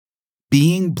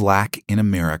Being Black in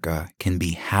America can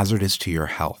be hazardous to your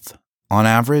health. On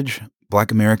average,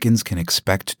 Black Americans can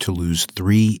expect to lose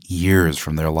 3 years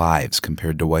from their lives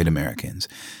compared to white Americans.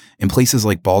 In places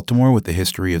like Baltimore with a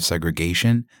history of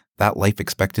segregation, that life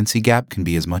expectancy gap can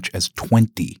be as much as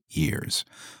 20 years.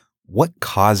 What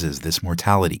causes this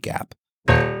mortality gap?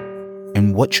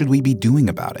 And what should we be doing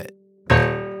about it?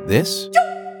 This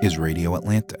is Radio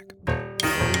Atlantic.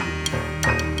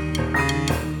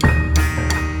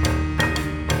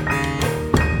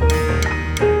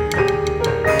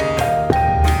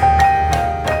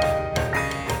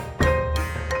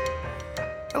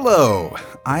 Hello,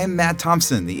 I'm Matt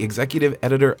Thompson, the executive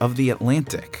editor of The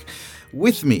Atlantic.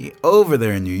 With me over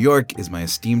there in New York is my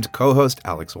esteemed co-host,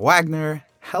 Alex Wagner.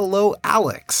 Hello,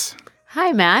 Alex.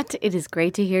 Hi, Matt. It is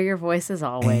great to hear your voice as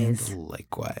always. And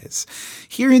likewise.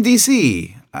 Here in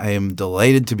D.C., I am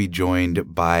delighted to be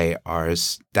joined by our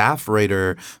staff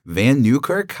writer, Vann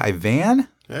Newkirk. Hi, Vann.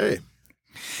 Hey.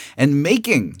 And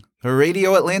making her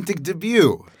Radio Atlantic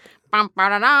debut,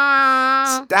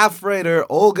 staff writer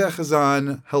Olga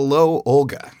Khazan. Hello,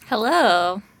 Olga.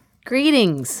 Hello.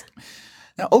 Greetings.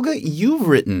 Now, Olga, you've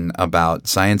written about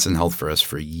science and health for us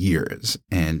for years.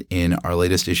 And in our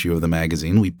latest issue of the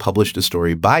magazine, we published a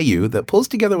story by you that pulls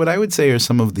together what I would say are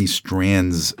some of the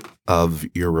strands of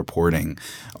your reporting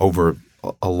over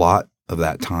a lot of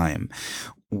that time.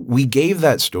 We gave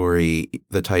that story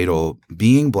the title,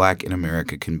 Being Black in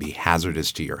America Can Be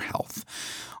Hazardous to Your Health.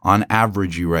 On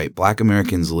average, you write, Black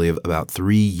Americans live about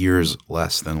 3 years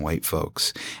less than white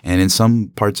folks. And in some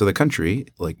parts of the country,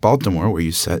 like Baltimore, where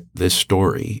you set this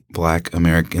story, Black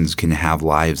Americans can have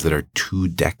lives that are 2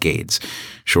 decades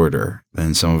shorter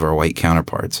than some of our white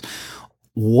counterparts.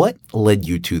 What led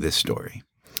you to this story?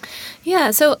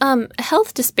 Yeah, so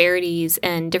health disparities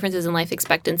and differences in life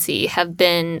expectancy have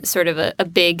been sort of a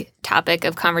big topic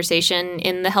of conversation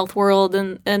in the health world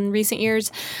in recent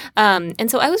years.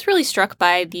 And so I was really struck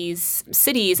by these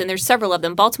cities, and there's several of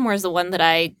them. Baltimore is the one that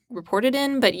I reported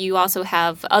in, but you also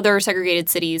have other segregated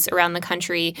cities around the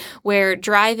country where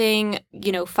driving,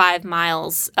 5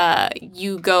 miles,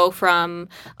 you go from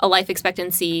a life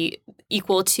expectancy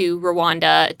equal to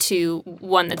Rwanda to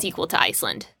one that's equal to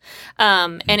Iceland.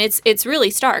 And it's really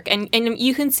stark. And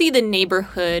you can see the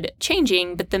neighborhood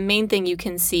changing, but the main thing you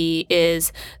can see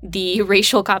is the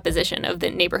racial composition of the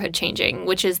neighborhood changing,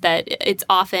 which is that it's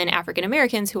often African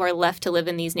Americans who are left to live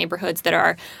in these neighborhoods that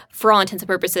are, for all intents and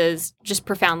purposes, just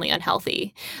profoundly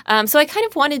unhealthy. So I kind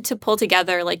of wanted to pull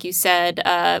together, like you said,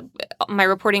 my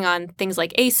reporting on things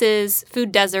like ACEs,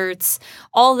 food deserts,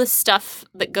 all the stuff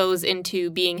that goes into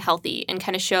being healthy, and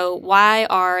kind of show why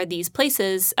are these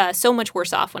places so much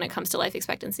worse off when it comes to life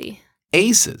expectancy.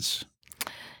 ACEs.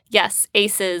 Yes,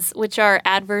 ACEs, which are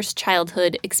adverse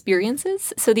childhood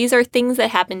experiences. So these are things that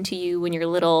happen to you when you're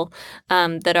little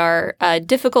that are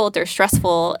difficult or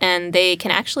stressful, and they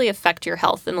can actually affect your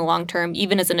health in the long term,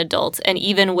 even as an adult, and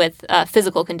even with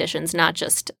physical conditions, not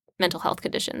just mental health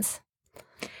conditions.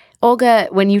 Olga,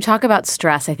 when you talk about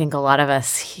stress, I think a lot of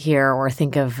us hear or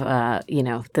think of,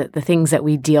 the things that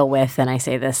we deal with. And I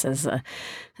say this as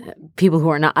people who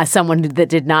are not someone that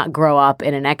did not grow up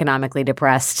in an economically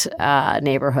depressed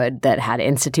neighborhood that had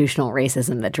institutional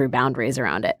racism that drew boundaries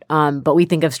around it. But we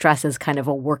think of stress as kind of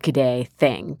a workaday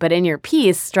thing. But in your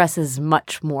piece, stress is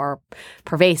much more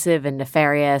pervasive and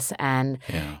nefarious. And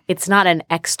it's not an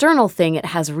external thing. It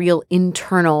has real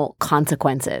internal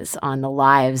consequences on the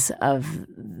lives of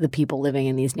the people living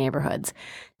in these neighborhoods.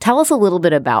 Tell us a little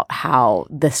bit about how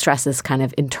the stress is kind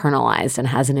of internalized and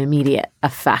has an immediate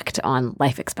effect on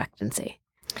life expectancy.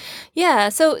 Yeah,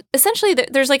 so essentially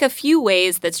there's like a few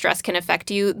ways that stress can affect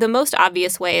you. The most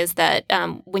obvious way is that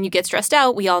when you get stressed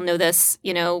out, we all know this,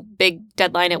 big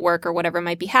deadline at work or whatever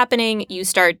might be happening, you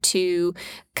start to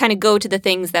kind of go to the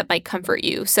things that might comfort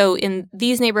you. So in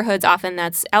these neighborhoods, often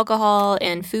that's alcohol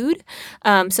and food.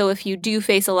 So if you do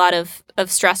face a lot of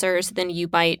stressors, then you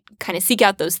might kind of seek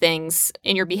out those things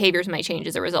and your behaviors might change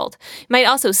as a result. You might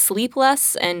also sleep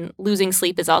less, and losing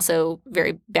sleep is also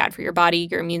very bad for your body,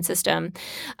 your immune system.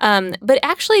 But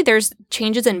actually, there's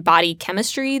changes in body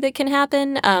chemistry that can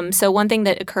happen. So one thing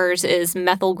that occurs is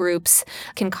methyl groups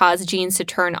can cause genes to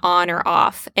turn on or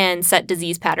off and set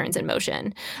disease patterns in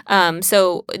motion.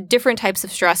 So different types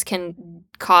of stress can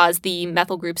cause the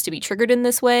methyl groups to be triggered in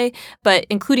this way, but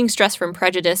including stress from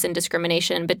prejudice and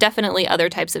discrimination, but definitely other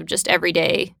types of just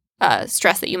everyday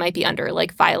stress that you might be under,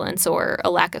 like violence or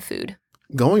a lack of food.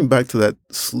 Going back to that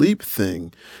sleep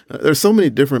thing, there's so many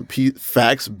different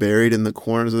facts buried in the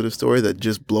corners of the story that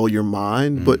just blow your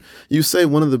mind. Mm. But you say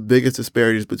one of the biggest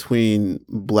disparities between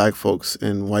Black folks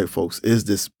and white folks is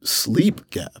this sleep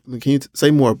gap. Can you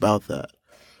say more about that?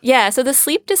 Yeah, so the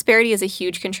sleep disparity is a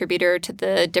huge contributor to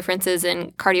the differences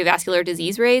in cardiovascular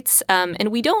disease rates. And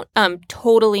we don't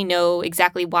totally know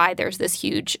exactly why there's this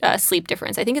huge sleep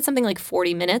difference. I think it's something like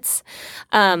 40 minutes,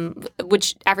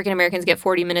 which African Americans get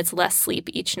 40 minutes less sleep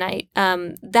each night.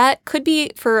 That could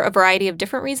be for a variety of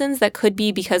different reasons. That could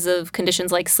be because of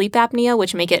conditions like sleep apnea,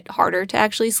 which make it harder to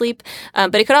actually sleep.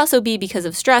 But it could also be because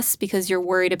of stress, because you're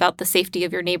worried about the safety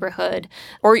of your neighborhood,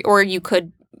 or you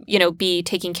could be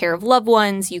taking care of loved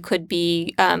ones. You could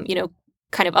be,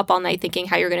 kind of up all night thinking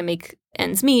how you're going to make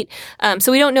ends meet.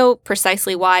 So we don't know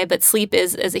precisely why, but sleep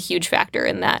is a huge factor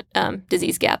in that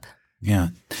disease gap. Yeah.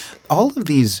 All of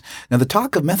these – now the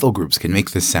talk of methyl groups can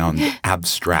make this sound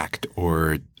abstract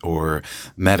or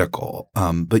medical,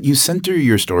 but you center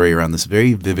your story around this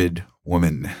very vivid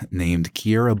woman named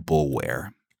Kiarra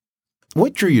Boulware.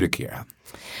 What drew you to Kiarra?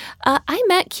 I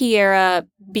met Kiarra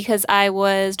because I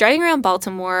was driving around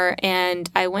Baltimore, and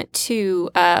I went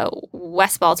to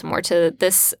West Baltimore to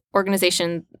this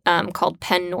organization called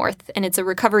Penn North, and it's a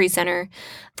recovery center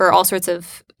for all sorts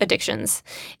of addictions.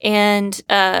 And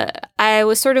I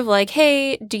was sort of like,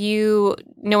 hey, do you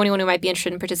know anyone who might be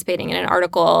interested in participating in an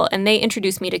article? And they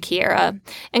introduced me to Kiarra.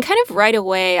 And kind of right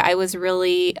away, I was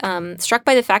really struck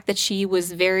by the fact that she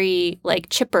was very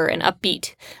chipper and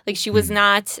upbeat. Like she was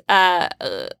not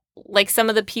like some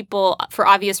of the people, for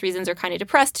obvious reasons, are kind of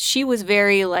depressed. She was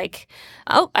very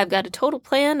oh, I've got a total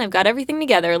plan. I've got everything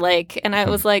together. And I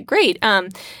was like, great.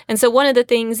 And so one of the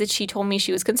things that she told me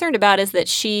she was concerned about is that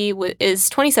she is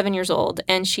 27 years old,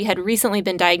 and she had recently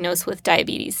been diagnosed with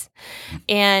diabetes.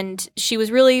 And she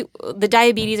was really, the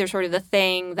diabetes are sort of the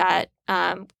thing that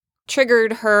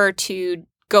triggered her to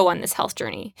go on this health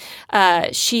journey.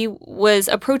 She was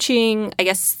approaching, I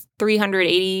guess,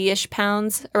 380-ish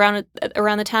pounds around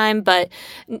the time, but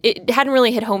it hadn't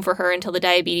really hit home for her until the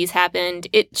diabetes happened.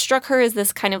 It struck her as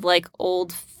this kind of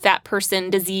old fat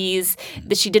person disease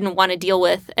that she didn't want to deal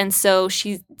with. And so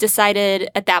she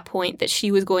decided at that point that she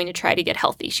was going to try to get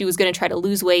healthy. She was going to try to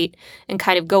lose weight and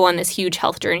kind of go on this huge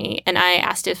health journey. And I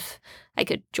asked if I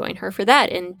could join her for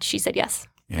that, and she said yes.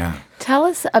 Yeah. Tell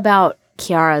us about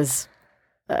Kiarra's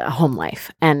home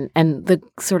life and the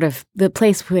sort of the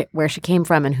place where she came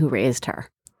from and who raised her.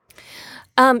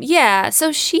 Yeah,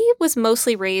 so she was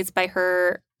mostly raised by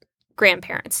her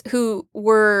grandparents, who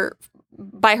were,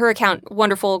 by her account,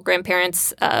 wonderful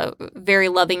grandparents, very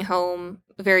loving home,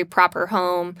 very proper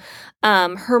home.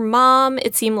 Her mom,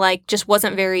 it seemed like, just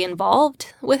wasn't very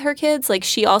involved with her kids.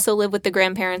 She also lived with the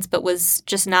grandparents, but was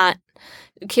just not.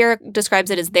 Kiarra describes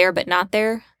it as there but not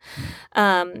there.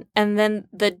 And then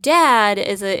the dad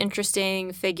is an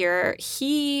interesting figure.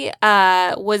 He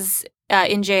was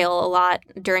in jail a lot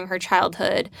during her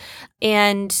childhood.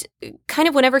 And kind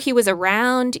of whenever he was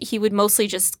around, he would mostly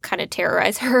just kind of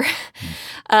terrorize her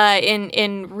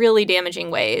in really damaging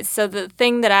ways. So the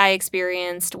thing that I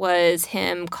experienced was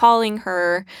him calling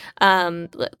her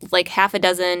half a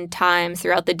dozen times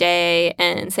throughout the day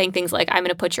and saying things like, "I'm going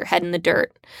to put your head in the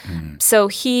dirt." So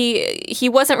he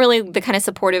wasn't really the kind of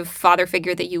supportive father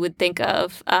figure that you would think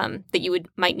of, that you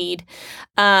might need.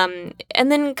 And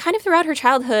then kind of throughout her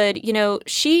childhood,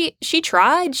 she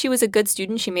tried. She was a good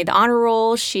student. She made the honor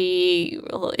roll. She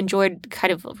enjoyed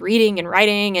kind of reading and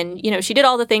writing, and she did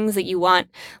all the things that you want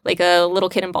a little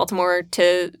kid in Baltimore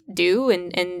to do,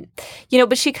 and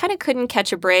but she kind of couldn't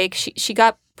catch a break. She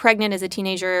got pregnant as a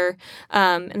teenager,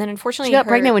 and then unfortunately she got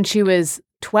pregnant when she was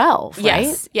 12,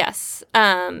 right? Yes.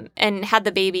 And had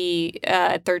the baby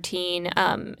at 13,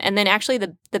 and then actually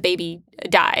the baby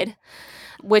died,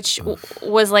 which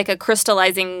was like a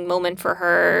crystallizing moment for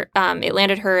her. It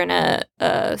landed her in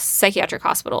a psychiatric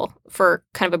hospital for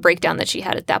kind of a breakdown that she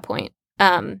had at that point.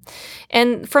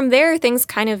 And from there, things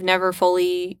kind of never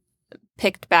fully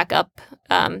picked back up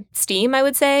steam, I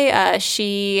would say.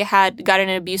 She had got in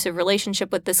an abusive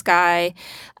relationship with this guy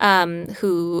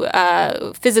who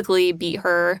physically beat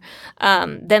her.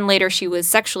 Then later she was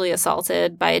sexually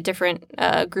assaulted by a different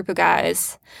group of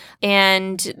guys.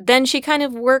 And then she kind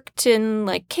of worked in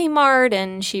Kmart,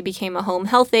 and she became a home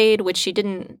health aide, which she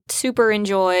didn't super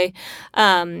enjoy.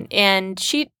 And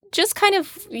she just kind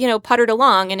of, puttered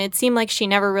along, and it seemed like she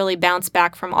never really bounced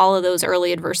back from all of those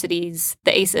early adversities,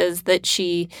 the ACEs that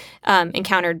she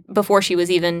encountered before she was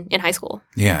even in high school.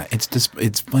 Yeah,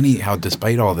 it's funny how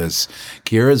despite all this,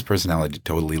 Kiarra's personality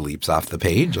totally leaps off the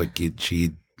page.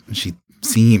 She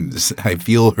seems, I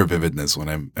feel her vividness when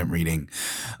I'm reading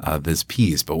this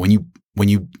piece, but when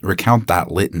you recount that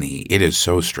litany, it is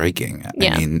so striking.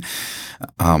 Yeah. I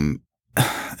mean,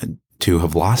 to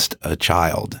have lost a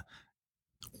child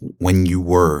when you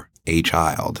were a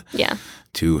child, yeah,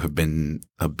 to have been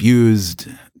abused,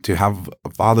 to have a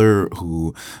father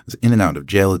who was in and out of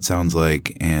jail, it sounds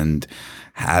like, and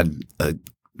had a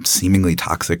seemingly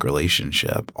toxic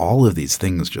relationship. All of these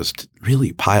things just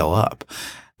really pile up.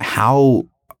 How,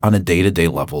 on a day-to-day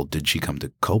level, did she come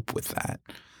to cope with that?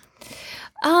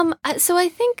 So I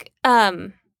think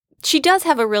she does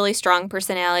have a really strong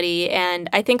personality, and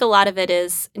I think a lot of it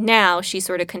is now she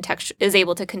sort of is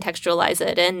able to contextualize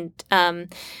it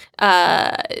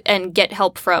and get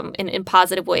help from in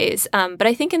positive ways. But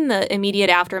I think in the immediate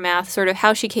aftermath, sort of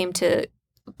how she came to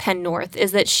Penn North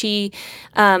is that she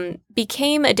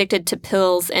became addicted to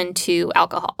pills and to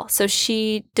alcohol. So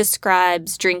she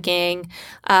describes drinking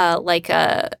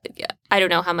I don't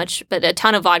know how much, but a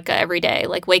ton of vodka every day,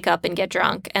 like wake up and get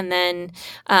drunk. And then,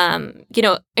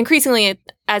 increasingly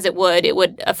as it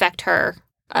would affect her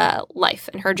life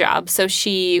and her job. So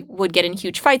she would get in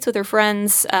huge fights with her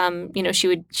friends.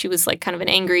 She was like kind of an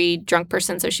angry drunk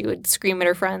person, so she would scream at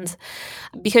her friends.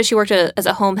 Because she worked as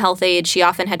a home health aide, she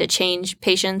often had to change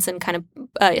patients and kind of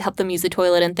help them use the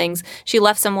toilet and things. She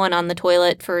left someone on the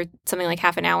toilet for something like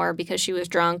half an hour because she was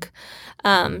drunk.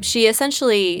 She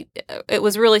essentially, it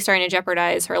was really starting to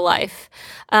jeopardize her life.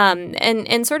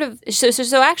 And sort of,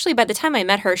 so actually by the time I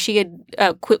met her, she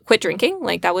had quit drinking.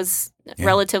 Like that was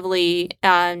relatively,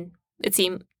 it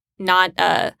seemed not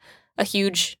a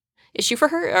huge issue for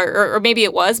her, or maybe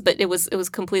it was, but it was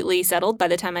completely settled by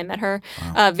the time I met her.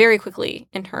 Wow. Very quickly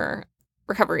in her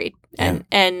recovery, and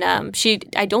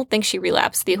I don't think she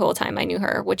relapsed the whole time I knew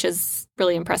her, which is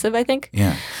really impressive, I think.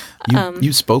 Yeah,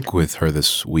 you spoke with her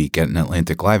this week at an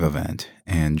Atlantic Live event,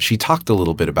 and she talked a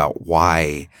little bit about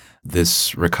why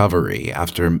this recovery,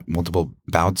 after multiple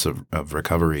bouts of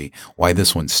recovery, why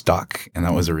this one stuck, and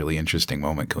that was a really interesting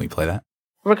moment. Can we play that?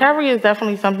 Recovery is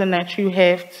definitely something that you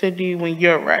have to do when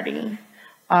you're ready.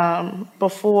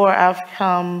 Before I've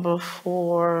come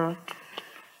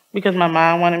because my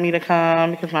mom wanted me to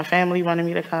come, because my family wanted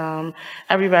me to come,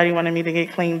 everybody wanted me to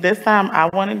get clean. This time I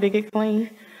wanted to get clean.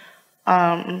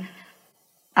 I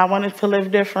wanted to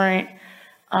live different.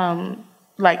 I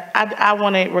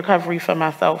wanted recovery for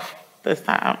myself this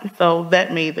time. So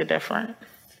that made the difference.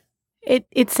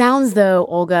 It sounds though,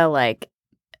 Olga, like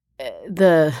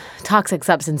the toxic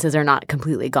substances are not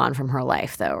completely gone from her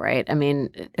life though, right? I mean,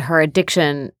 her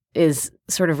addiction is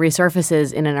sort of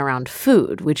resurfaces in and around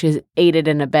food, which is aided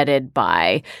and abetted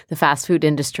by the fast food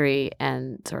industry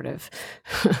and sort of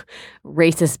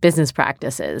racist business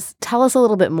practices. Tell us a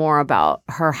little bit more about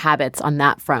her habits on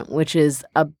that front, which is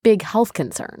a big health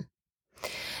concern.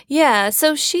 Yeah,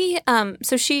 so she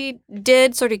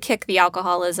did sort of kick the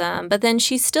alcoholism, but then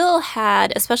she still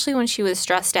had, especially when she was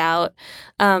stressed out,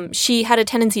 she had a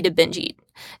tendency to binge eat.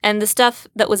 And the stuff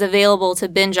that was available to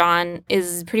binge on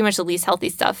is pretty much the least healthy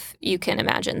stuff you can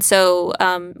imagine. So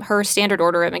her standard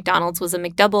order at McDonald's was a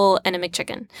McDouble and a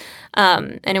McChicken.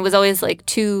 And it was always like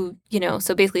two,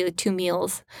 so basically like two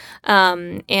meals.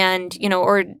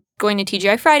 Or going to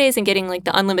TGI Fridays and getting like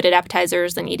the unlimited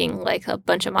appetizers and eating like a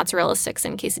bunch of mozzarella sticks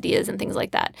and quesadillas and things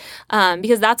like that.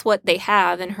 Because that's what they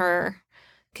have in her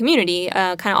community,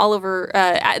 kind of all over.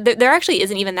 There actually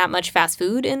isn't even that much fast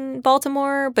food in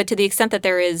Baltimore, but to the extent that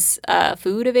there is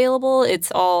food available,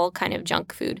 it's all kind of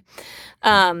junk food.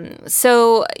 That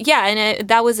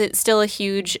was still a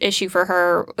huge issue for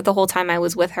her the whole time I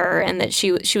was with her, and that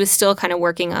she was still kind of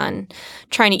working on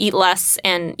trying to eat less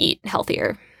and eat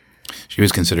healthier. She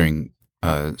was considering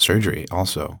surgery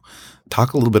also.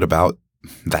 Talk a little bit about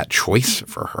that choice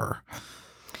for her.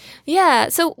 Yeah.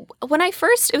 So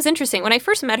it was interesting. When I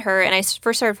first met her and I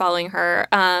first started following her,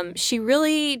 she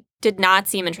really did not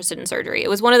seem interested in surgery. It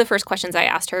was one of the first questions I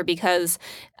asked her because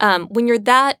when you're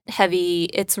that heavy,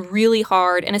 it's really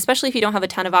hard. And especially if you don't have a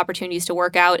ton of opportunities to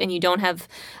work out and you don't have,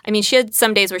 she had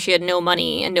some days where she had no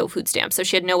money and no food stamps. So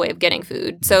she had no way of getting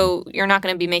food. So you're not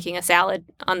going to be making a salad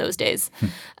on those days.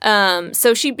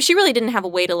 So she really didn't have a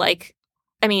way to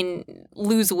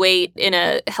lose weight in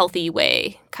a healthy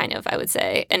way, kind of, I would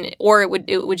say. Or it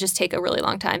would just take a really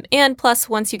long time. And plus,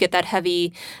 once you get that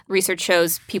heavy, research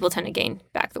shows people tend to gain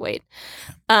back the weight.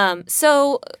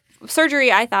 So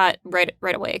surgery, I thought right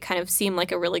away, kind of seemed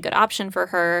like a really good option for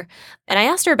her. And I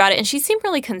asked her about it, and she seemed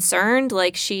really concerned.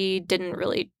 Like she didn't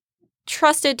really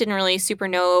trust it, didn't really super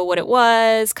know what it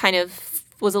was, kind of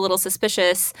was a little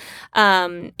suspicious.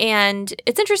 And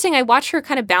it's interesting. I watched her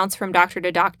kind of bounce from doctor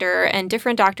to doctor, and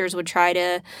different doctors would try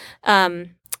to,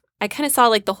 I kind of saw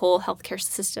like the whole healthcare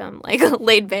system like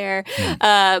laid bare,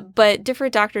 but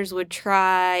different doctors would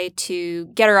try to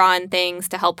get her on things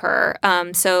to help her.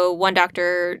 So one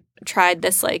doctor tried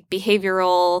this like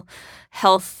behavioral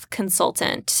health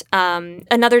consultant.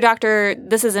 Another doctor,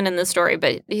 this isn't in the story,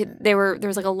 but there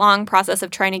was like a long process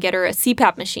of trying to get her a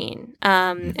CPAP machine.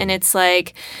 And it's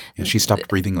like she stopped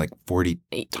breathing like 40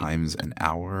 times an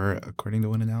hour, according to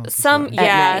one analysis.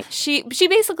 She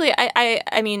basically,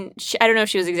 I mean, I don't know if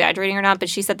she was exaggerating or not, but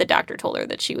she said the doctor told her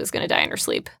that she was going to die in her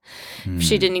sleep.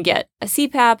 She didn't get a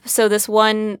CPAP. So this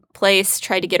one place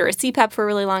tried to get her a CPAP for a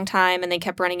really long time, and they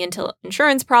kept running into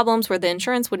insurance problems where the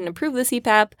insurance wouldn't approve the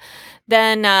CPAP.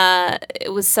 Then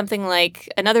it was something like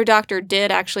another doctor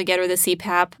did actually get her the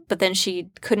CPAP, but then she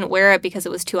couldn't wear it because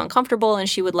it was too uncomfortable, and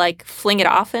she would like fling it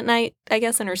off at night, I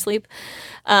guess, in her sleep.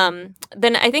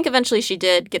 Then I think eventually she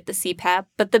did get the CPAP,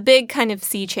 but the big kind of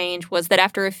sea change was that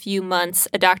after a few months,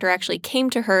 a doctor actually came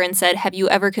to her and said, "Have you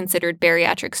ever considered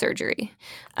bariatric surgery?"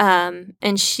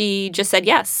 And she just said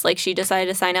yes. Like, she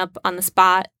decided to sign up on the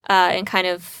spot, and kind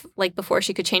of like before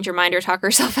she could change her mind or talk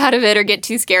herself out of it or get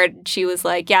too scared, she was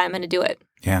like, "Yeah, I'm going to do it."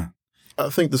 Yeah. I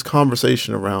think this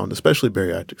conversation around, especially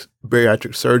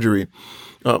bariatric surgery,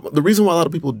 the reason why a lot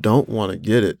of people don't want to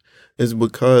get it is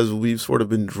because we've sort of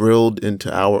been drilled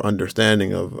into our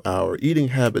understanding of our eating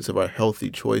habits, of our healthy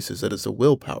choices, that it's a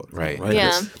willpower thing, Right.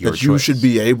 Yeah. That you should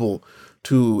be able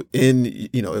to,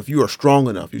 if you are strong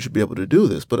enough, you should be able to do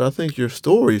this. But I think your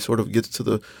story sort of gets to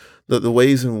the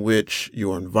ways in which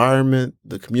your environment,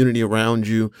 the community around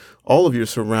you, all of your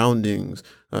surroundings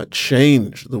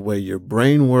change the way your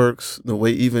brain works, the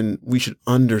way even we should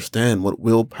understand what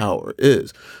willpower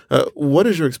is. What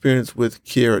has your experience with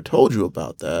Kiarra told you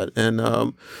about that? And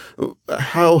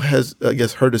how has, I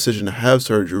guess, her decision to have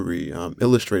surgery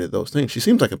illustrated those things? She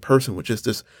seems like a person with just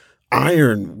this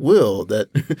iron will that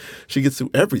she gets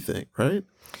through everything, right?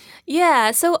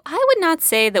 Yeah, so I would not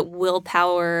say that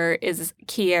willpower is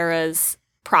Kiarra's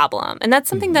problem. And that's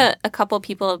something that a couple of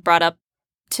people have brought up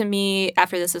to me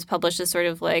after this was published, is sort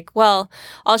of like, well,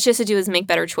 all she has to do is make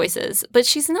better choices. But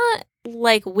she's not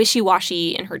like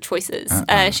wishy-washy in her choices.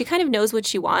 She kind of knows what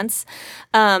she wants.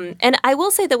 And I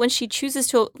will say that when she chooses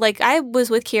to, like, I was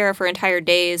with Kiarra for entire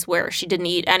days where she didn't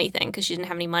eat anything because she didn't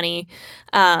have any money.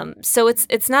 So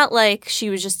it's not like she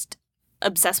was just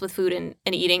obsessed with food and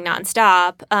eating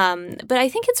nonstop. But I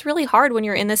think it's really hard when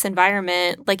you're in this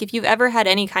environment. Like, if you've ever had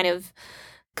any kind of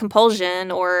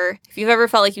compulsion, or if you've ever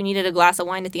felt like you needed a glass of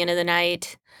wine at the end of the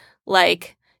night,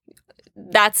 like,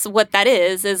 that's what that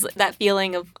is that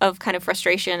feeling of kind of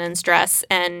frustration and stress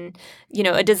and,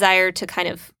 a desire to kind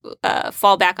of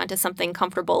fall back onto something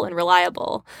comfortable and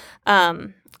reliable.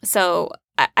 So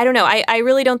I don't know. I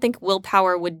really don't think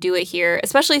willpower would do it here,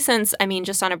 especially since, I mean,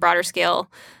 just on a broader scale,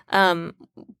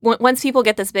 once people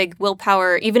get this big,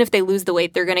 willpower, even if they lose the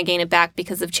weight, they're going to gain it back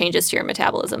because of changes to your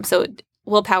metabolism. So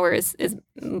willpower is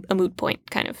a moot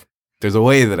point, kind of. There's a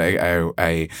way that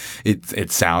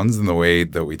it sounds in the way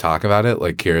that we talk about it,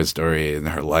 like Kiarra's story in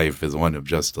her life is one of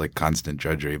just like constant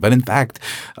drudgery. But in fact,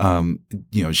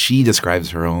 she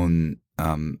describes her own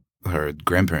her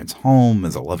grandparents' home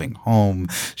as a loving home.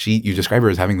 You describe her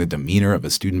as having the demeanor of a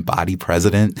student body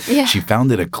president. Yeah. She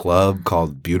founded a club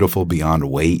called Beautiful Beyond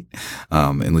Weight,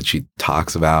 in which she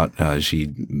talks about she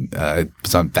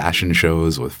puts on fashion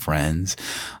shows with friends.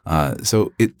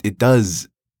 So it does.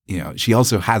 She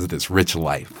also has this rich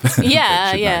life. Yeah,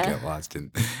 that should yeah. not get lost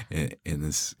in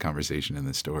this conversation, in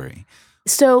this story.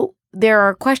 So there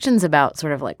are questions about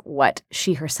sort of like what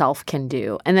she herself can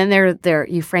do. And then there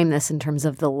you frame this in terms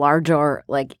of the larger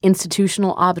like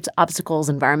institutional obstacles,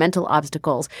 environmental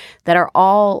obstacles that are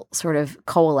all sort of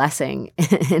coalescing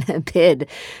in a bid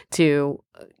to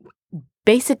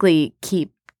basically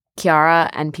keep Kiarra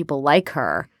and people like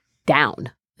her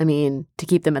down. I mean, to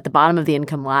keep them at the bottom of the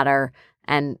income ladder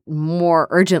and more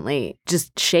urgently,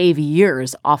 just shave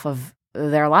years off of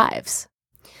their lives.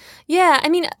 Yeah, I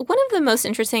mean, one of the most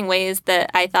interesting ways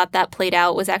that I thought that played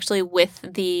out was actually with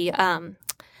the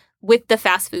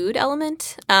fast food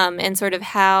element, and sort of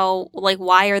how, like,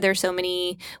 why are there so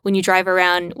many, when you drive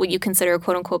around what you consider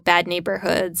quote unquote bad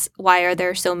neighborhoods, why are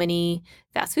there so many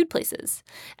fast food places?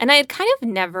 And I had kind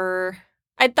of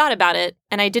I'd thought about it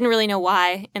and I didn't really know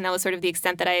why. And that was sort of the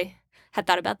extent that I had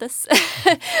thought about this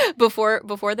before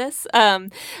this.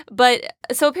 But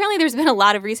so apparently there's been a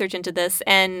lot of research into this.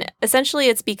 And essentially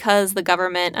it's because the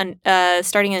government,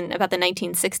 starting in about the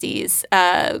 1960s,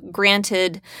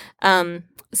 granted, I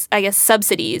guess,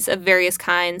 subsidies of various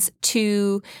kinds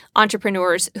to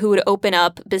entrepreneurs who would open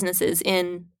up businesses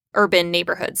in urban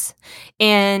neighborhoods.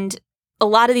 And a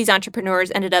lot of these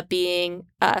entrepreneurs ended up being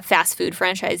fast food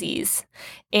franchisees.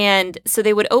 And so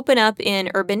they would open up in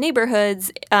urban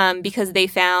neighborhoods because they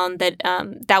found that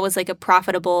that was like a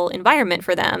profitable environment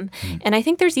for them. And I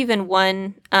think there's even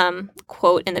one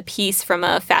quote in the piece from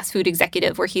a fast food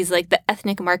executive where he's like, the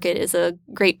ethnic market is a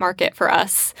great market for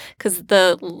us because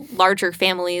the larger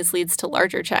families leads to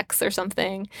larger checks or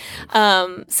something.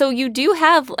 So you do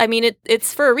have, I mean,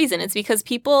 it's for a reason. It's because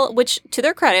people, which to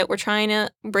their credit, were trying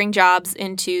to bring jobs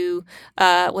into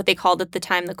what they called at the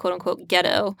time the quote unquote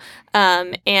ghetto.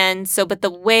 And so, but the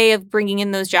way of bringing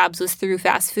in those jobs was through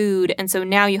fast food. And so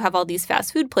now you have all these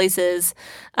fast food places,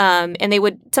 and they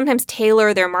would sometimes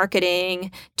tailor their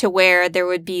marketing to where there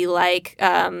would be like,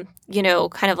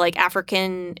 kind of like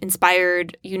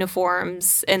African-inspired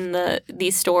uniforms in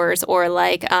these stores, or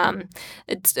like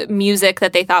it's music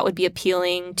that they thought would be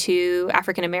appealing to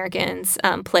African Americans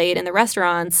played in the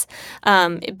restaurants,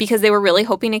 because they were really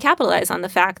hoping to capitalize on the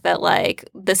fact that like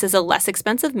this is a less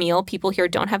expensive meal. People here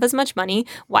don't have as much money.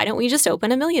 Why don't we just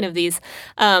open a million of these?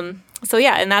 So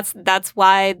yeah, and that's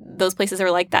why those places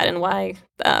are like that, and why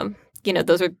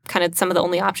those are kind of some of the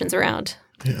only options around.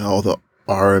 Yeah, all the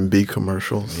R&B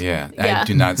commercials. Yeah. I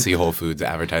do not see Whole Foods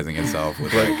advertising itself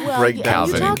with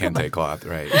Calvin and Kente cloth,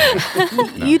 right?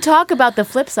 No. You talk about the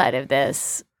flip side of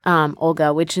this,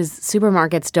 Olga, which is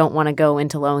supermarkets don't want to go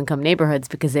into low-income neighborhoods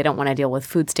because they don't want to deal with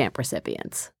food stamp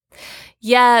recipients.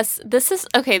 Yes, this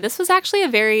was actually a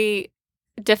very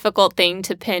difficult thing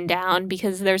to pin down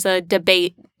because there's a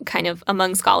debate kind of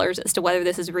among scholars as to whether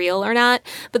this is real or not.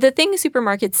 But the thing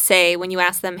supermarkets say when you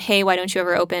ask them, hey, why don't you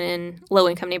ever open in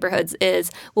low-income neighborhoods is,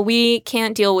 well, we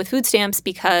can't deal with food stamps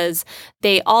because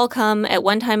they all come at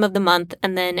one time of the month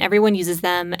and then everyone uses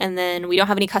them and then we don't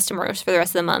have any customers for the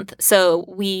rest of the month. So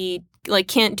we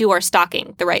can't do our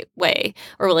stocking the right way,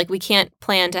 or like we can't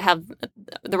plan to have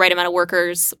the right amount of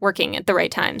workers working at the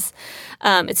right times.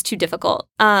 It's too difficult.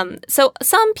 So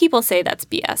some people say that's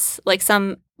BS. Like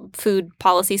some food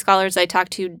policy scholars I talk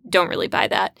to don't really buy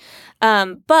that.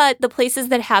 But the places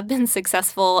that have been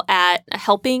successful at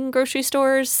helping grocery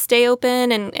stores stay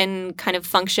open and kind of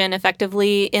function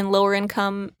effectively in lower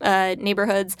income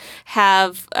neighborhoods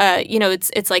have,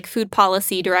 it's like food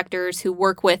policy directors who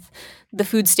work with the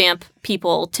food stamp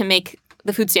people to make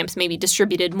the food stamps maybe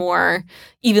distributed more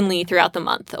evenly throughout the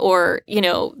month. Or,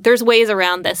 there's ways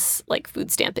around this like food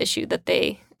stamp issue that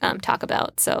they talk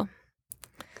about. So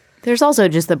there's also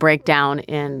just the breakdown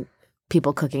in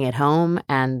people cooking at home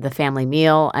and the family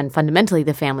meal and fundamentally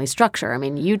the family structure. I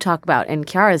mean, you talk about in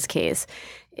Kiarra's case,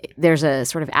 there's a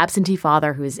sort of absentee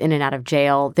father who's in and out of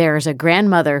jail. There's a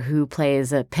grandmother who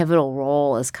plays a pivotal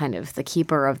role as kind of the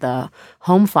keeper of the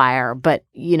home fire. But,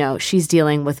 she's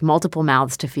dealing with multiple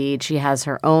mouths to feed. She has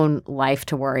her own life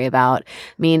to worry about.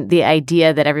 I mean, the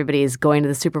idea that everybody is going to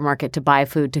the supermarket to buy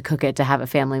food, to cook it, to have a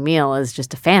family meal is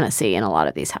just a fantasy in a lot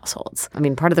of these households. I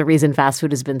mean, part of the reason fast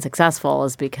food has been successful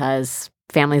is because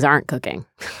families aren't cooking.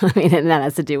 I mean, and that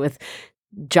has to do with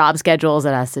job schedules.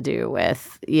 It has to do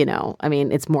with,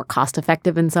 it's more cost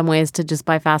effective in some ways to just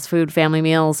buy fast food family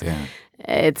meals. Yeah.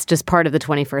 It's just part of the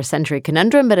 21st century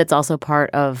conundrum, but it's also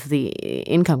part of the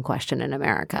income question in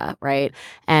America, right?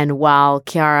 And while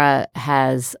Kiarra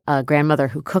has a grandmother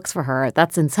who cooks for her,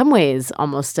 that's in some ways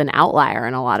almost an outlier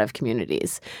in a lot of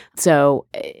communities. So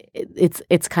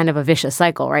it's kind of a vicious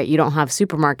cycle, right? You don't have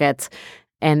supermarkets,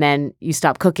 and then you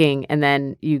stop cooking, and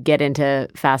then you get into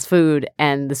fast food,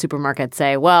 and the supermarkets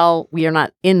say, well, we are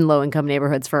not in low-income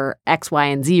neighborhoods for X, Y,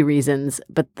 and Z reasons.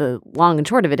 But the long and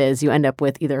short of it is you end up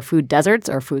with either food deserts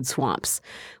or food swamps,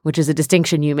 which is a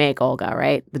distinction you make, Olga,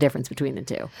 right? The difference between the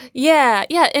two. Yeah.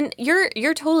 And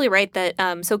you're totally right that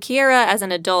so Kiarra as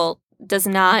an adult does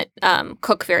not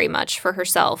cook very much for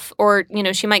herself, or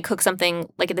she might cook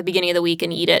something like at the beginning of the week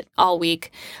and eat it all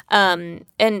week. But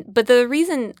the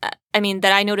reason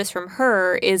that I noticed from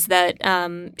her is that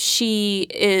she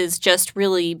is just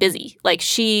really busy. Like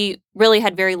she really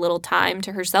had very little time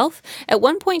to herself. At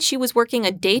one point, she was working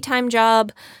a daytime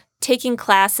job, taking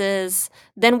classes,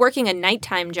 then working a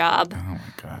nighttime job. Oh my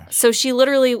gosh! So she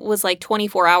literally was like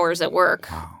 24 hours at work.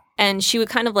 Wow. And she would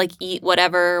kind of like eat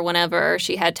whatever whenever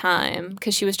she had time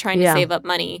because she was trying to save up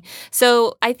money.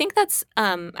 So I think that's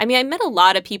I met a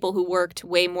lot of people who worked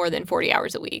way more than 40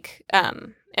 hours a week,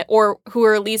 or who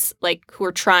are at least like who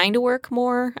are trying to work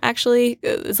more, actually,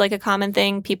 is like a common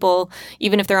thing. People,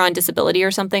 even if they're on disability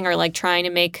or something, are like trying to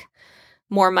make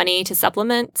more money to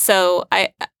supplement. So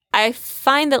I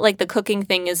find that like the cooking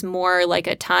thing is more like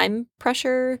a time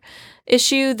pressure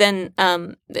issue than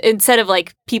instead of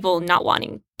like people not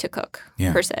wanting to cook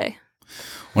per se.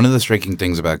 One of the striking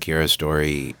things about Kiarra's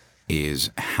story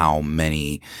is how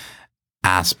many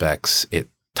aspects it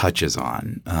touches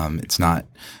on. It's not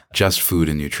just food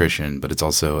and nutrition, but it's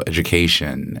also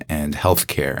education and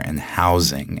healthcare and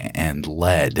housing and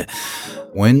lead.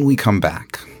 When we come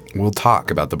back, we'll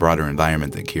talk about the broader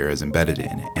environment that Kiarra is embedded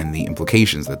in and the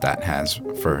implications that that has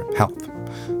for health.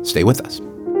 Stay with us.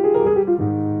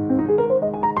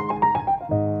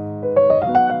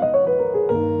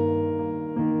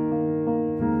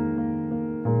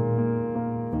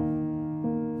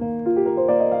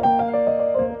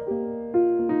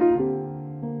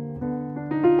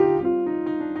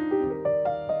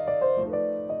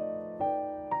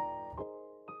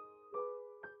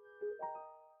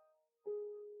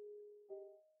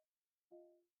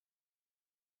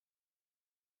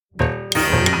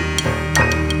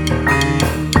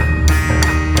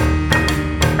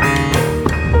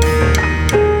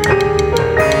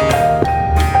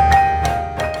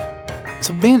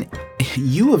 So, Vann,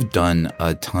 you have done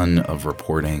a ton of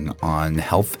reporting on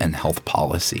health and health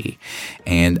policy,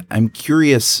 and I'm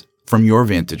curious from your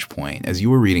vantage point, as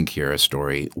you were reading Kiarra's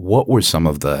story, what were some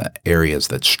of the areas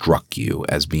that struck you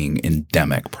as being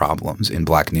endemic problems in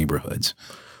Black neighborhoods?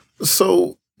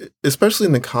 So, especially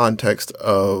in the context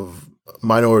of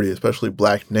minority, especially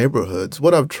Black neighborhoods,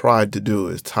 what I've tried to do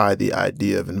is tie the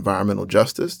idea of environmental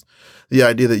justice, the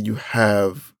idea that you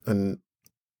have an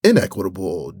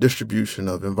inequitable distribution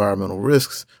of environmental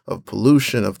risks, of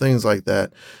pollution, of things like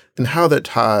that, and how that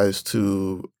ties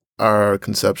to our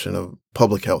conception of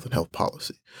public health and health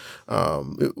policy.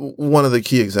 One of the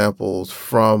key examples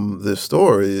from this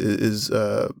story is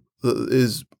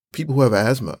people who have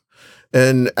asthma.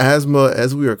 And asthma,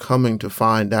 as we are coming to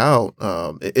find out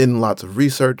in lots of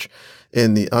research,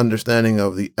 in the understanding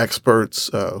of the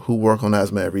experts who work on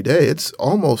asthma every day, it's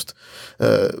almost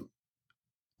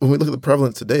when we look at the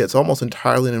prevalence today, it's almost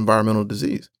entirely an environmental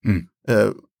disease.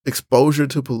 Exposure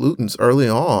to pollutants early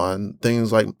on,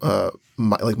 things like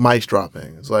mice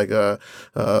droppings, like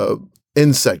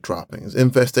insect droppings,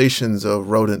 infestations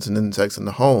of rodents and insects in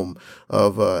the home,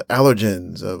 of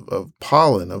allergens, of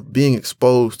pollen, of being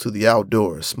exposed to the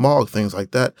outdoors, smog, things like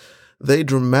that, they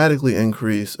dramatically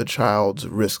increase a child's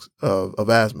risk of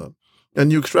asthma. And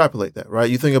you extrapolate that, right?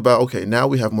 You think about, okay, now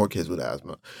we have more kids with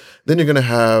asthma. Then you're going to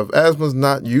have, asthma is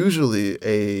not usually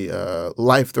a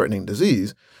life-threatening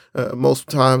disease. Most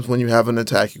times when you have an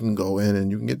attack, you can go in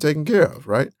and you can get taken care of,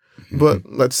 right? But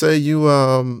let's say you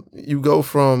go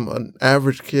from an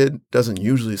average kid doesn't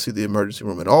usually see the emergency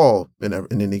room at all in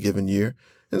any given year,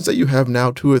 and say you have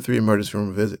now 2 or 3 emergency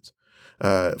room visits.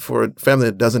 For a family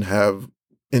that doesn't have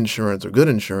insurance or good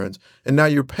insurance, and now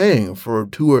you're paying for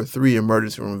 2 or 3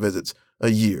 emergency room visits a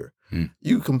year.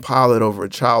 You compile it over a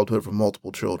childhood for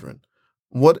multiple children.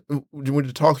 When you're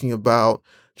talking about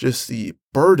just the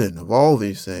burden of all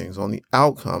these things on the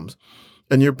outcomes,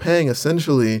 and you're paying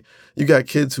essentially, you got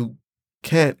kids who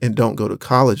can't and don't go to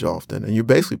college often, and you're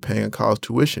basically paying a college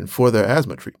tuition for their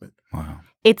asthma treatment. Wow.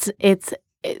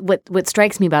 What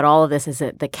strikes me about all of this is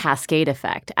that the cascade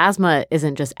effect. Asthma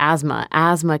isn't just asthma.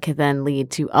 Asthma can then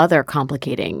lead to other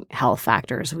complicating health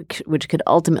factors, which could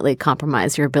ultimately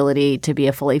compromise your ability to be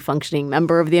a fully functioning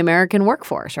member of the American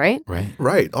workforce, right?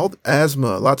 Right. All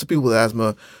asthma, lots of people with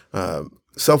asthma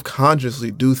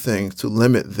self-consciously do things to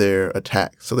limit their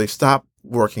attacks. So they stop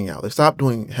working out. They stop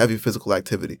doing heavy physical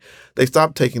activity. They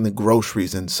stop taking the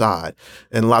groceries inside.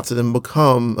 And lots of them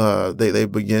become, they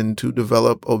begin to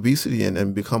develop obesity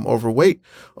and become overweight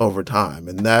over time.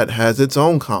 And that has its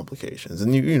own complications.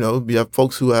 And, you have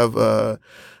folks who have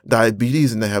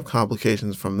diabetes and they have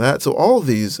complications from that. So all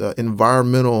these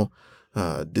environmental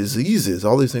diseases,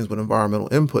 all these things with environmental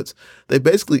inputs, they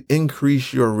basically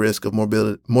increase your risk of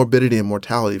morbidity and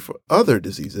mortality for other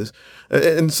diseases.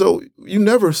 And so you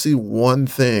never see one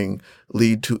thing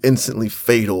lead to instantly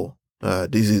fatal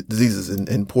diseases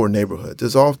in poor neighborhoods.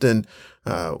 It's often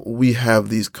we have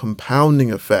these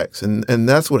compounding effects, and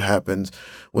that's what happens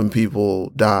when people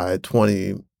die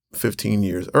 20, 15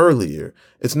 years earlier.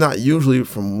 It's not usually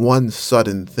from one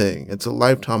sudden thing. It's a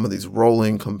lifetime of these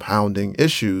rolling, compounding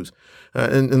issues.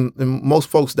 And most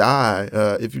folks die,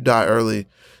 if you die early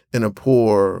in a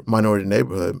poor minority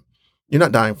neighborhood, you're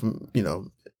not dying from,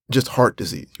 just heart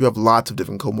disease. You have lots of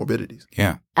different comorbidities.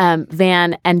 Yeah.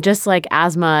 Vann, and just like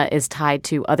asthma is tied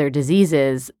to other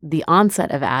diseases, the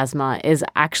onset of asthma is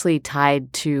actually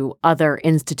tied to other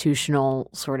institutional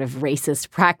sort of racist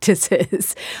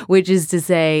practices, which is to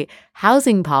say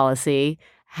housing policy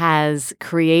has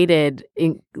created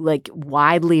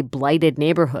widely blighted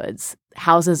neighborhoods.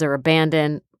 Houses are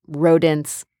abandoned,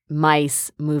 rodents, mice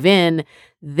move in,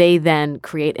 they then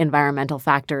create environmental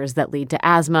factors that lead to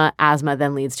asthma. Asthma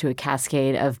then leads to a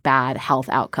cascade of bad health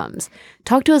outcomes.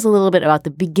 Talk to us a little bit about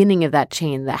the beginning of that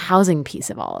chain, the housing piece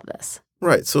of all of this.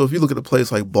 Right. So if you look at a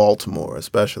place like Baltimore,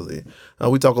 especially,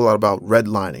 we talk a lot about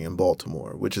redlining in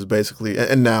Baltimore, which is basically,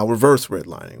 and now reverse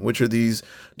redlining, which are these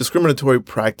discriminatory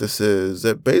practices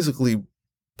that basically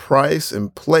price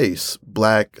and place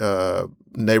Black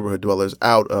neighborhood dwellers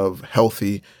out of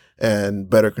healthy and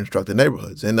better constructed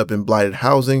neighborhoods, end up in blighted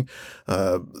housing.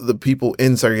 The people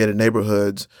in segregated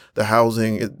neighborhoods, the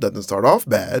housing, it doesn't start off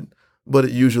bad, but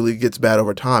it usually gets bad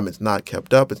over time. It's not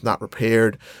kept up. It's not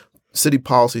repaired. City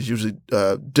policy is usually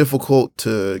difficult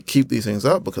to keep these things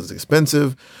up because it's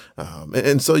expensive.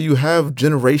 And so you have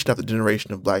generation after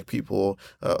generation of Black people,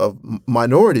 of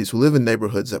minorities who live in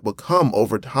neighborhoods that become,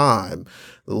 over time,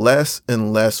 less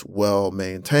and less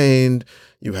well-maintained.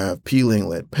 You have peeling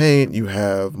lead paint. You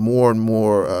have more and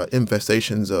more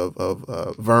infestations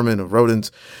of vermin, of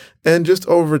rodents. And just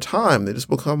over time, they just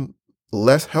become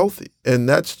less healthy. And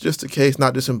that's just the case,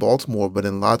 not just in Baltimore, but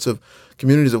in lots of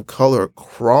communities of color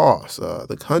across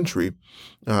the country.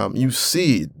 You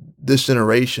see this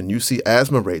generation, you see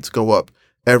asthma rates go up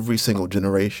every single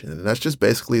generation. And that's just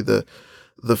basically the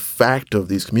fact of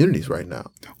these communities right now.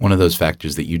 One of those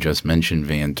factors that you just mentioned,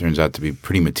 Vann, turns out to be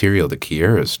pretty material to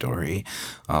Kiarra's story,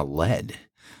 lead.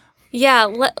 Yeah,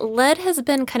 lead has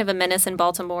been kind of a menace in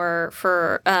Baltimore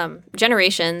for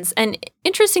generations. And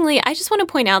interestingly, I just want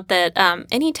to point out that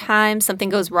anytime something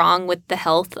goes wrong with the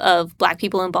health of Black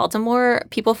people in Baltimore,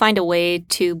 people find a way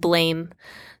to blame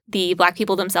the Black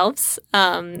people themselves.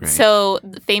 Right. So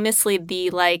famously, the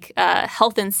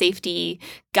health and safety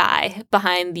guy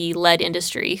behind the lead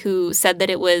industry, who said that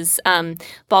it was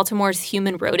Baltimore's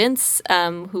human rodents,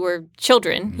 who were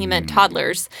children, he meant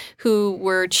toddlers, who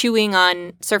were chewing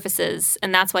on surfaces,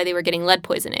 and that's why they were getting lead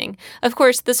poisoning. Of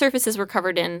course, the surfaces were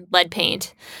covered in lead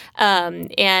paint.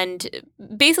 And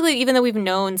basically, even though we've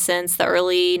known since the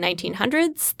early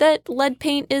 1900s that lead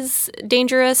paint is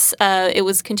dangerous, it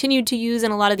was continued to use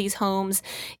in a lot of these homes.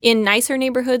 In nicer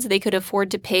neighborhoods, they could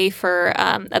afford to pay for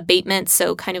abatement,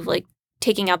 so kind of like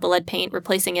taking out the lead paint,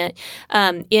 replacing it.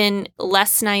 In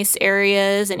less nice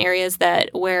areas and areas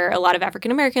where a lot of African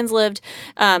Americans lived,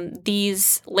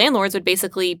 these landlords would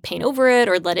basically paint over it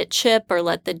or let it chip or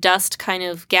let the dust kind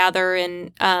of gather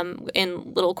in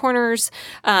little corners.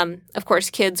 Of course,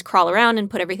 kids crawl around and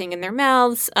put everything in their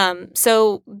mouths.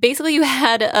 So basically you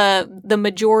had the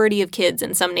majority of kids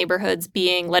in some neighborhoods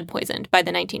being lead poisoned by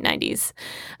the 1990s.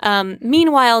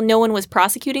 Meanwhile, no one was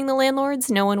prosecuting the landlords.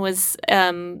 No one was,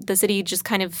 the city just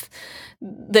kind of,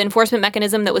 the enforcement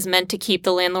mechanism that was meant to keep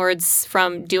the landlords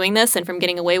from doing this and from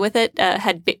getting away with it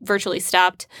had virtually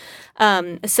stopped.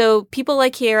 So people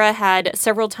like Kiarra had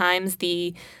several times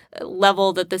the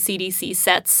level that the CDC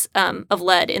sets of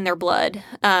lead in their blood.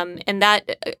 And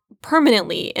that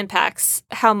permanently impacts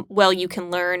how well you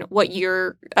can learn, what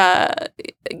you're,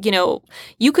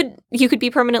 you could be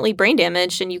permanently brain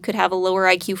damaged and you could have a lower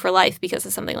IQ for life because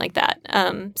of something like that.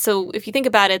 So if you think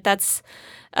about it, that's,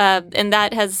 and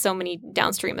that has so many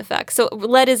downstream effects. So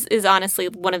lead is honestly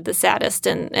one of the saddest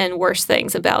and worst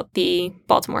things about the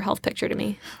Baltimore health picture to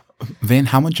me. Vann,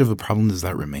 how much of a problem does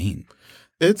that remain?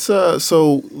 It's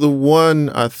so the one,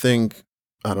 I think,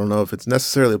 I don't know if it's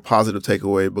necessarily a positive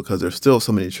takeaway because there's still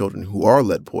so many children who are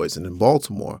lead poisoned in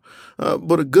Baltimore,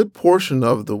 but a good portion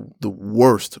of the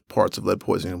worst parts of lead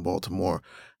poisoning in Baltimore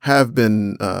have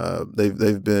been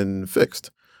they've been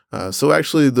fixed. So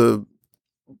actually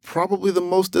probably the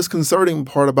most disconcerting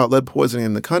part about lead poisoning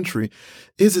in the country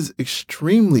is it's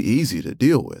extremely easy to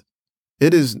deal with.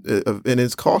 It is, and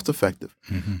it's cost effective.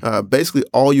 Mm-hmm. Basically,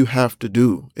 all you have to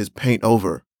do is paint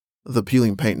over the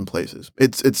peeling paint in places.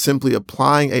 It's simply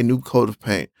applying a new coat of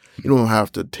paint. You don't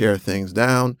have to tear things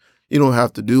down. You don't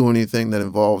have to do anything that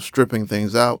involves stripping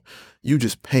things out. You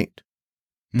just paint.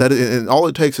 Mm-hmm. And all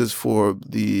it takes is for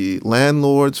the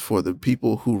landlords, for the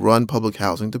people who run public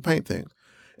housing to paint things.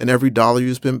 And every dollar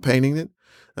you spend painting it,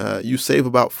 you save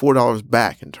about $4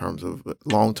 back in terms of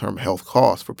long-term health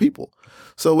costs for people.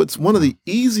 So it's one of the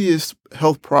easiest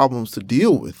health problems to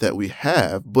deal with that we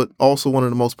have, but also one of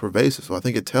the most pervasive. So I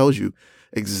think it tells you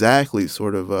exactly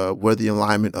sort of where the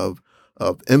alignment of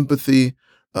empathy,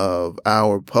 of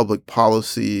our public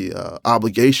policy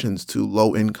obligations to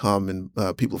low income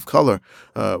and people of color,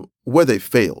 where they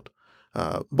failed.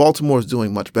 Baltimore is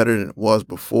doing much better than it was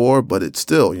before, but it's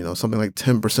still, something like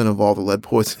 10% of all the lead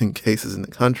poisoning cases in the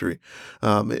country.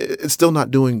 It's still not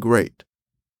doing great.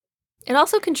 It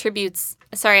also contributes,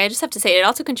 sorry, I just have to say, it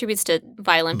also contributes to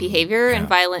violent behavior and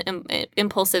violent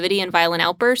impulsivity and violent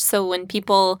outbursts. So when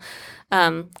people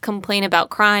complain about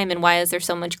crime and why is there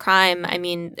so much crime, I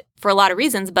mean, for a lot of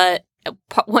reasons, but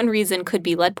one reason could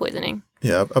be lead poisoning.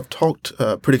 Yeah, I've talked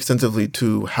pretty extensively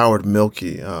to Howard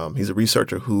Milkey. He's a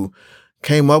researcher who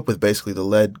came up with basically the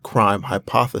lead crime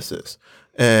hypothesis.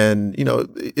 And, you know,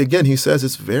 again, he says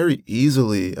it's very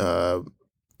easily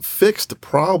fixed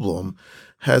problem,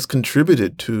 has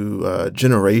contributed to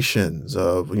generations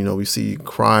of, you know, we see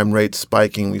crime rates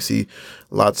spiking. We see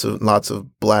lots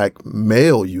of Black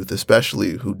male youth,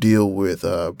 especially, who deal with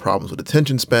problems with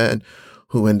attention span,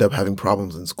 who end up having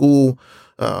problems in school.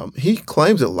 He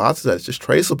claims that lots of that is just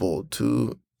traceable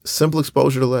to simple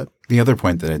exposure to lead. The other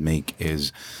point that I'd make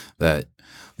is that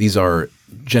these are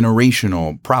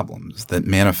generational problems that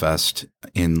manifest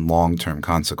in long-term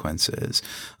consequences.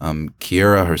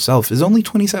 Kiarra herself is only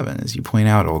 27, as you point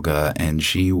out, Olga, and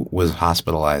she was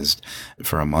hospitalized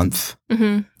for a month.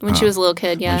 Mm-hmm. When she was a little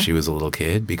kid, yeah. When she was a little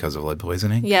kid because of lead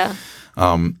poisoning. Yeah.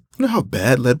 You know how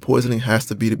bad lead poisoning has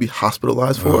to be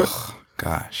hospitalized for it?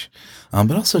 Gosh.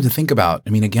 But also to think about,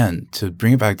 I mean, again, to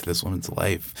bring it back to this woman's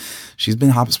life, she's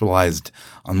been hospitalized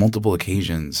on multiple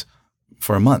occasions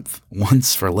for a month.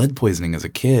 Once for lead poisoning as a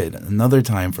kid, another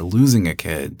time for losing a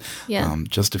kid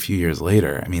just a few years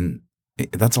later. I mean,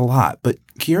 that's a lot. But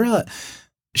Kiarra,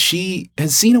 she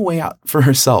has seen a way out for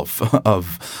herself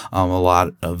of a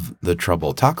lot of the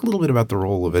trouble. Talk a little bit about the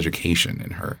role of education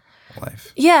in her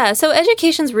life. Yeah, so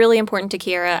education's really important to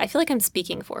Kiarra. I feel like I'm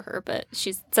speaking for her, but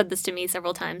she's said this to me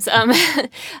several times.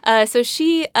 So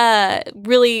she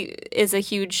really is a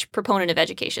huge proponent of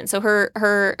education. So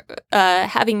her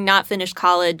having not finished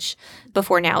college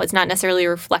before now is not necessarily a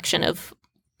reflection of,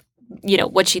 you know,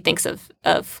 what she thinks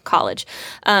of college.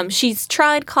 She's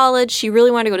tried college. She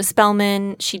really wanted to go to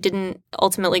Spelman. She didn't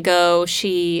ultimately go.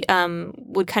 She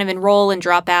would kind of enroll and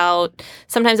drop out.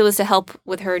 Sometimes it was to help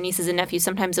with her nieces and nephews.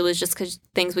 Sometimes it was just because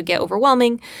things would get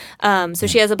overwhelming. So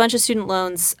she has a bunch of student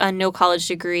loans, no college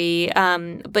degree.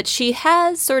 But she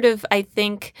has sort of, I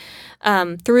think,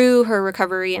 through her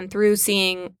recovery and through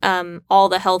seeing all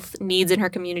the health needs in her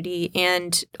community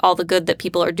and all the good that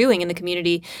people are doing in the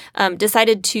community,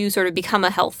 decided to sort of become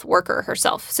a health worker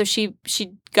herself. So she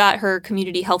got her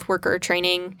community health worker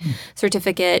training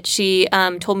certificate. She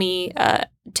told me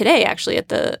today, actually, at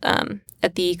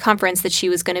the conference that she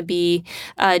was going to be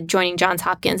joining Johns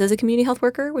Hopkins as a community health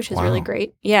worker, which is really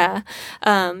great. Yeah.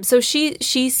 So she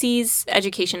sees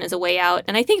education as a way out.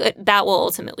 And I think that will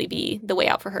ultimately be the way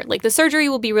out for her. Like, the surgery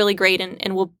will be really great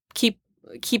and will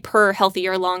keep her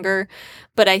healthier longer.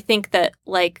 But I think that,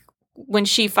 like, when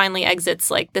she finally exits,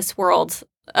 like, this world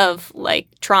of, like,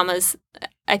 traumas,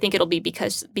 I think it'll be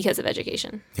because of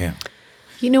education. Yeah.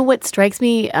 You know what strikes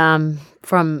me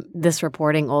from this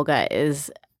reporting, Olga,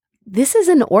 is this is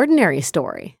an ordinary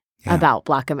story about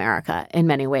Black America in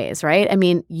many ways, right? I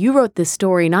mean, you wrote this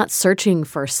story not searching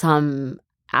for some,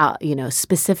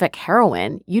 specific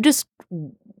heroine. You just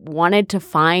wanted to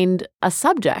find a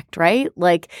subject, right?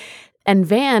 Like, and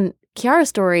Vann, Kiarra's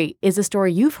story is a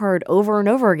story you've heard over and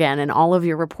over again in all of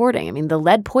your reporting. I mean, the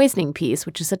lead poisoning piece,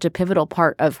 which is such a pivotal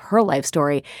part of her life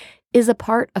story, is a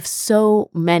part of so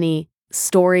many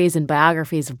stories and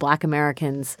biographies of Black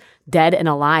Americans dead and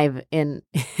alive in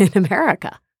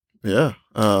America. Yeah.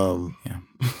 Well,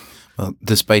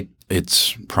 despite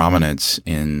its prominence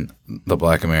in the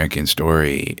Black American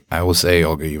story, I will say,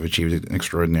 Olga, you've achieved an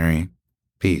extraordinary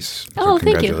piece. Oh, so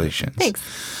congratulations. Thank you.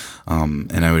 Thanks.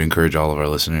 And I would encourage all of our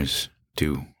listeners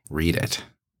to read it.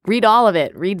 Read all of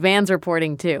it. Read Vann's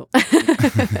reporting, too.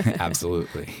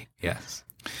 Absolutely. Yes.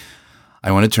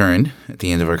 I want to turn at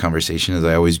the end of our conversation, as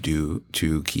I always do,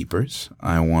 to keepers.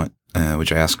 I want,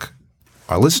 which I ask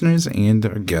our listeners and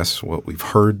our guests what we've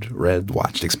heard, read,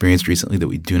 watched, experienced recently that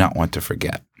we do not want to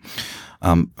forget.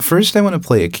 First, I want to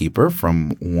play a keeper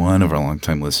from one of our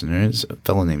longtime listeners, a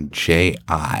fellow named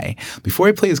J.I. Before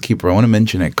I play his keeper, I want to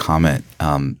mention a comment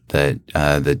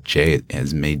that Jay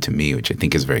has made to me, which I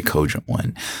think is a very cogent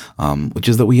one, which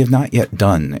is that we have not yet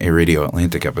done a Radio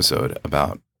Atlantic episode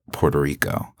about Puerto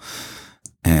Rico.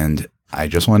 And I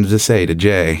just wanted to say to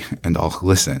Jay and all who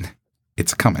listen,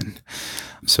 it's coming.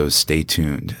 So stay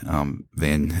tuned.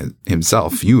 Vann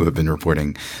himself, you have been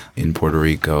reporting in Puerto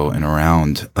Rico and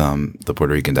around the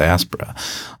Puerto Rican diaspora.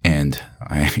 And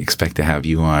I expect to have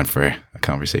you on for a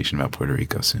conversation about Puerto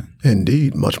Rico soon.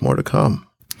 Indeed. Much more to come.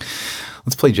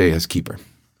 Let's play Jay as keeper.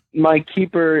 My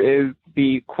keeper is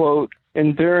the quote,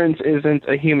 "Endurance isn't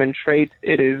a human trait,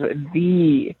 it is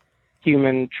the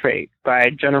human trait," by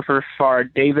Jennifer Farr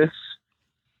Davis,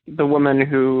 the woman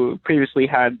who previously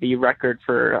had the record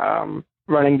for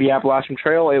running the Appalachian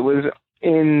Trail. It was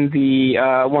in the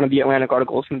one of the Atlantic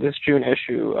articles from this June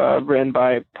issue, written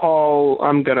by Paul,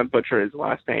 I'm going to butcher his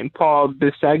last name, Paul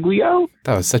Bisaglio.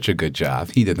 That was such a good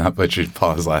job. He did not butcher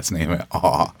Paul's last name at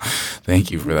all. Thank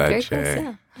you for that, Very Jay.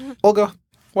 close, yeah. Olga,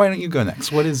 why don't you go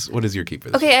next? What is your keeper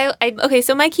this week? Okay.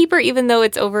 So my keeper, even though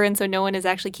it's over and so no one is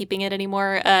actually keeping it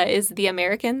anymore, is the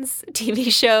Americans TV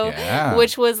show, Yeah.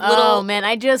 which was little. Oh man,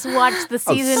 I just watched the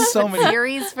season many-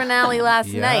 series finale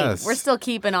last night. Yes. We're still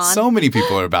keeping on. So many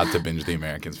people are about to binge The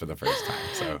Americans for the first time.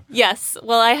 So Yes.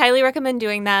 Well, I highly recommend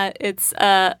doing that. It's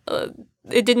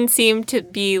it didn't seem to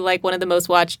be like one of the most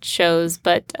watched shows,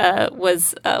 but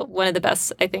was one of the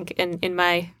best, I think, in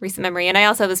my recent memory. And I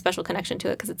also have a special connection to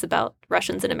it because it's about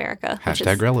Russians in America. Which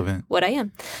is #relevant. what I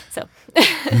am. So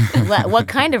What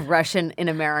kind of Russian in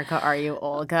America are you,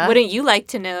 Olga? wouldn't you like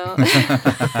to know?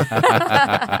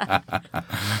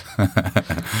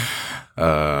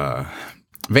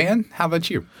 Vann, how about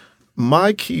you?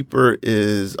 My keeper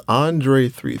is Andre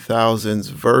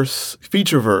 3000's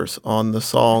feature verse on the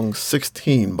song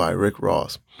 16 by Rick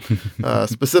Ross.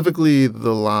 Specifically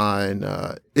the line,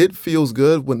 it feels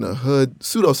good when the hood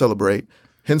pseudo-celebrate,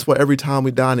 hence why every time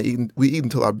we dine and eat, we eat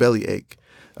until our belly ache.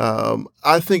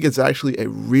 I think it's actually a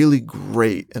really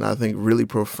great and I think really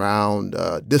profound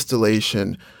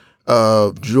distillation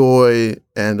of joy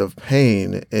and of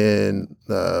pain in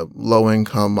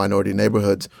low-income minority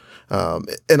neighborhoods.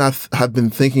 And I've been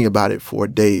thinking about it for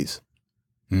days.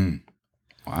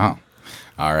 Wow.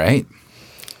 All right.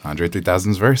 Andre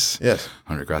 3000's verse. Yes.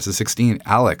 100 crosses 16.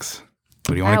 Alex,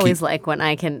 what do you I want to keep? always like when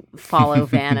I can follow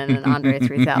Vann in an Andre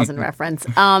 3000 reference.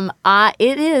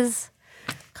 It is,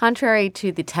 contrary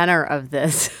to the tenor of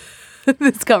this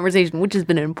this conversation, which has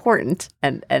been important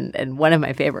and one of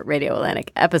my favorite Radio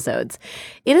Atlantic episodes,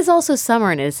 it is also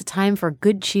summer and it is a time for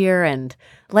good cheer and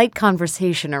light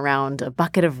conversation around a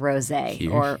bucket of rosé,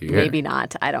 Here, or here. maybe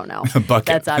not. I don't know. A bucket.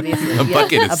 That's obviously A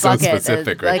bucket is so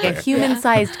specific right like there. a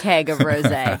human-sized keg of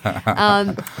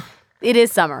rosé. It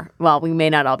is summer. Well, we may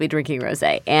not all be drinking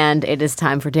rosé, and it is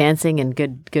time for dancing and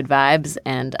good vibes.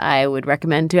 And I would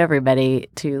recommend to everybody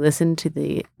to listen to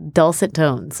the dulcet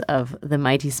tones of the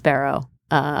Mighty Sparrow,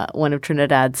 one of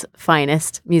Trinidad's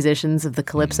finest musicians of the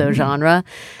calypso genre.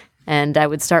 And I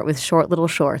would start with Short Little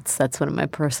Shorts. That's one of my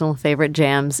personal favorite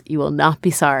jams. You will not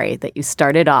be sorry that you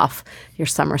started off your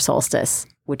summer solstice,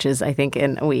 which is, I think,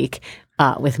 in a week,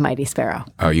 with Mighty Sparrow.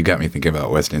 Oh, you got me thinking about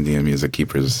West Indian music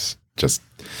keepers. Just,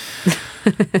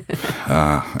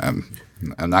 I'm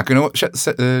not going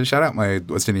to shout out my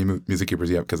West Indian music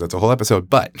keepers yet because that's a whole episode.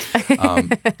 But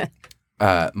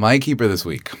my keeper this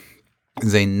week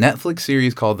is a Netflix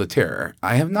series called The Terror.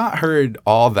 I have not heard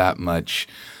all that much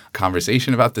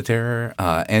conversation about The Terror,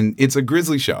 and it's a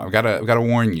grisly show. I've got to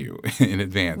warn you in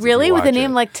advance. if Really? you With a watch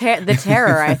name it. like The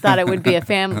Terror, I thought it would be a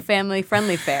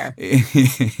family-friendly fare.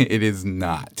 It is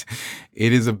not.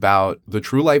 It is about the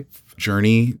true life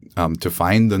journey to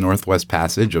find the Northwest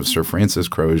Passage of Sir Francis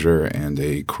Crozier and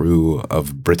a crew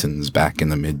of Britons back in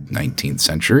the mid-19th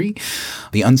century.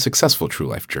 The unsuccessful true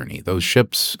life journey. Those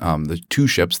ships, the two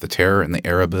ships, the Terror and the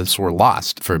Erebus, were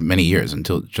lost for many years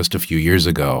until just a few years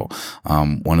ago.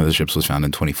 One of the ships was found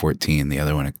in 2014, the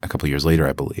other one a couple of years later,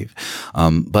 I believe.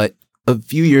 But a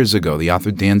few years ago, the author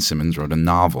Dan Simmons wrote a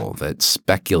novel that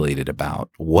speculated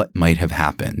about what might have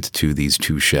happened to these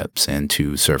two ships and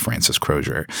to Sir Francis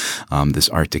Crozier, this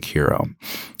Arctic hero.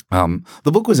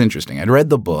 The book was interesting. I'd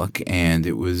read the book and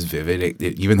it was vivid.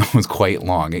 Even though it was quite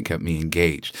long, it kept me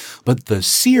engaged. But the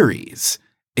series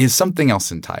is something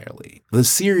else entirely. The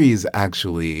series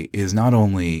actually is not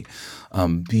only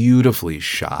beautifully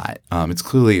shot.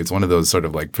 It's one of those sort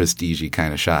of like prestige-y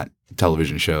kind of shot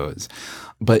television shows,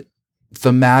 but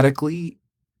thematically,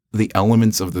 the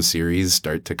elements of the series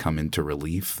start to come into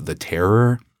relief. The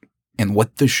terror and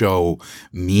what the show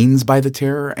means by the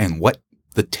terror and what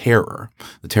the terror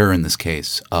in this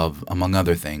case of, among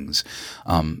other things,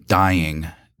 dying,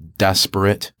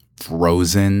 desperate,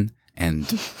 frozen, and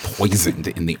poisoned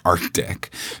in the Arctic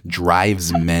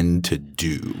drives men to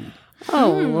do.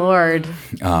 Oh, Lord.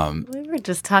 We were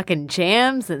just talking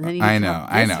jams, and then you I know.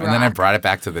 And then I brought it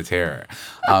back to the terror.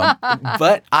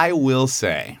 But I will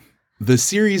say, the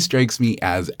series strikes me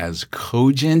as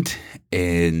cogent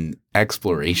in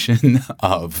exploration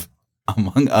of,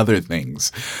 among other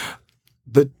things,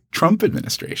 the Trump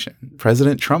administration,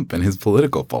 President Trump and his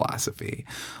political philosophy,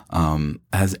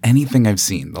 as anything I've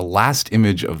seen. The last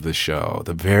image of the show,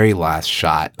 the very last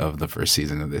shot of the first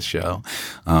season of this show,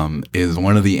 is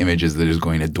one of the images that is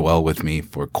going to dwell with me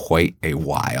for quite a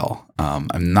while.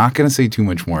 I'm not going to say too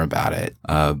much more about it,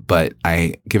 but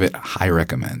I give it high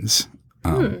recommends.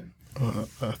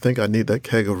 I think I need that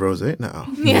keg of rosé now.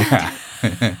 Yeah.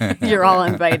 You're all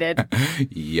invited.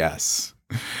 Yes.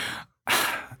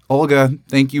 Olga,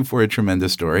 thank you for a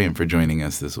tremendous story and for joining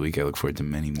us this week. I look forward to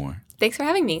many more. Thanks for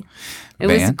having me. It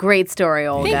was a Vann? great story,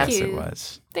 Olga. Thank Yes, you. it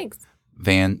was. Thanks.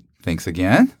 Vann, thanks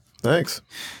again. Thanks.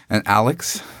 And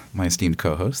Alex, my esteemed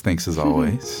co-host, thanks as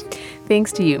always.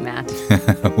 Thanks to you, Matt.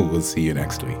 We'll see you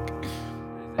next week.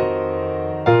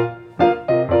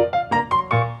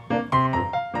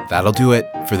 That'll do it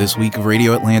for this week of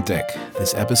Radio Atlantic.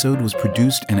 This episode was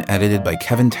produced and edited by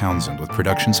Kevin Townsend with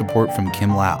production support from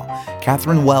Kim Lau.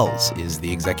 Catherine Wells is the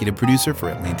executive producer for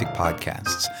Atlantic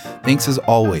Podcasts. Thanks as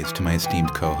always to my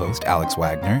esteemed co-host, Alex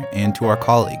Wagner, and to our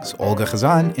colleagues, Olga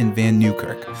Khazan and Vann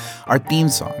Newkirk. Our theme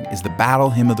song is the Battle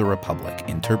Hymn of the Republic,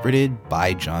 interpreted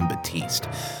by John Batiste.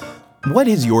 What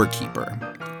is your keeper?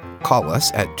 Call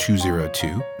us at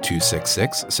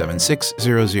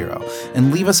 202-266-7600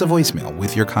 and leave us a voicemail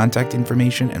with your contact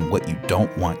information and what you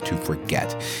don't want to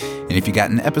forget. And if you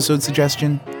got an episode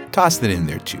suggestion, toss that in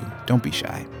there too. Don't be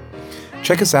shy.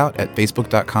 Check us out at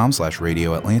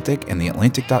facebook.com/Radio Atlantic and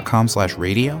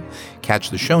theatlantic.com/radio. Catch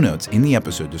the show notes in the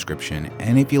episode description.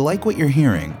 And if you like what you're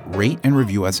hearing, rate and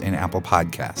review us in Apple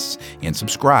Podcasts and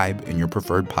subscribe in your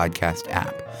preferred podcast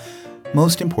app.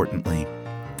 Most importantly,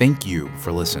 thank you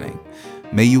for listening.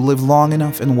 May you live long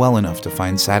enough and well enough to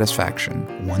find satisfaction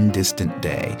one distant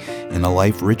day in a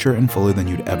life richer and fuller than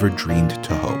you'd ever dreamed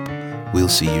to hope. We'll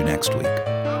see you next week.